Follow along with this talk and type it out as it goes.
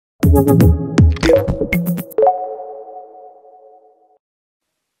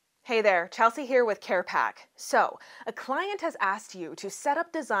Hey there, Chelsea here with CarePac. So, a client has asked you to set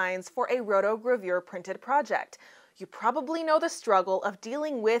up designs for a Rotogravure printed project. You probably know the struggle of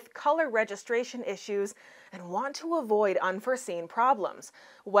dealing with color registration issues and want to avoid unforeseen problems.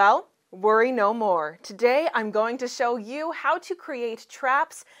 Well, worry no more. Today I'm going to show you how to create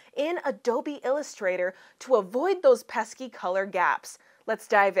traps in Adobe Illustrator to avoid those pesky color gaps. Let's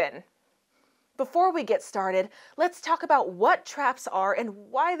dive in. Before we get started, let's talk about what traps are and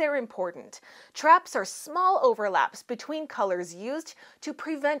why they're important. Traps are small overlaps between colors used to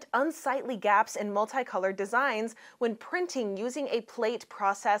prevent unsightly gaps in multicolored designs when printing using a plate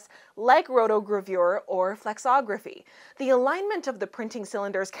process like rotogravure or flexography. The alignment of the printing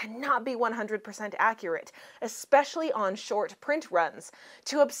cylinders cannot be 100% accurate, especially on short print runs.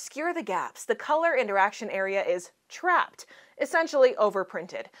 To obscure the gaps, the color interaction area is trapped, essentially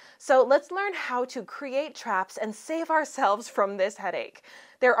overprinted. So let's learn how to create traps and save ourselves from this headache.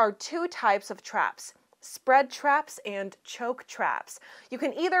 There are two types of traps: spread traps and choke traps. You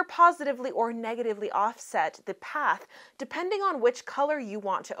can either positively or negatively offset the path depending on which color you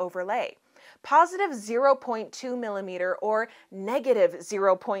want to overlay. Positive 0.2 millimeter or negative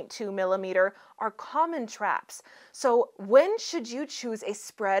 0.2 millimeter are common traps. So when should you choose a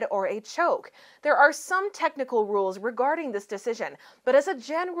spread or a choke? There are some technical rules regarding this decision, but as a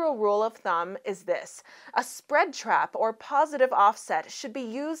general rule of thumb is this: a spread trap or positive offset should be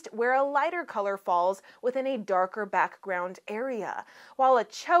used where a lighter color falls within a darker background area, while a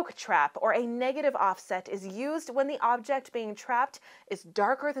choke trap or a negative offset is used when the object being trapped is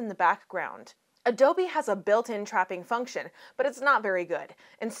darker than the background. Adobe has a built-in trapping function, but it's not very good.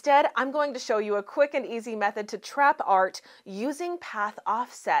 Instead, I'm going to show you a quick and easy method to trap art using path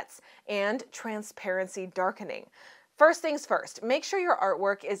offsets and transparency darkening. First things first, make sure your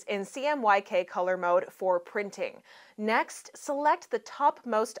artwork is in CMYK color mode for printing. Next, select the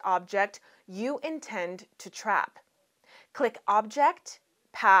topmost object you intend to trap. Click Object,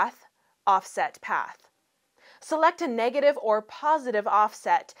 Path, Offset Path. Select a negative or positive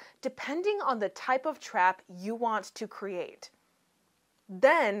offset depending on the type of trap you want to create.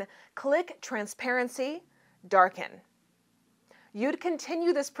 Then click Transparency, Darken. You'd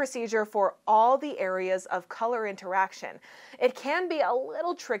continue this procedure for all the areas of color interaction. It can be a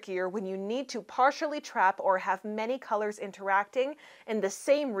little trickier when you need to partially trap or have many colors interacting in the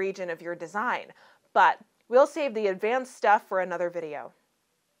same region of your design, but we'll save the advanced stuff for another video.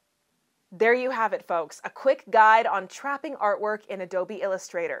 There you have it, folks, a quick guide on trapping artwork in Adobe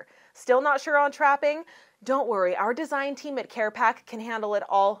Illustrator. Still not sure on trapping? Don't worry, our design team at CarePac can handle it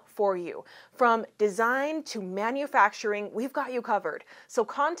all for you. From design to manufacturing, we've got you covered. So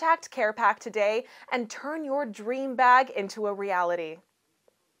contact CarePac today and turn your dream bag into a reality.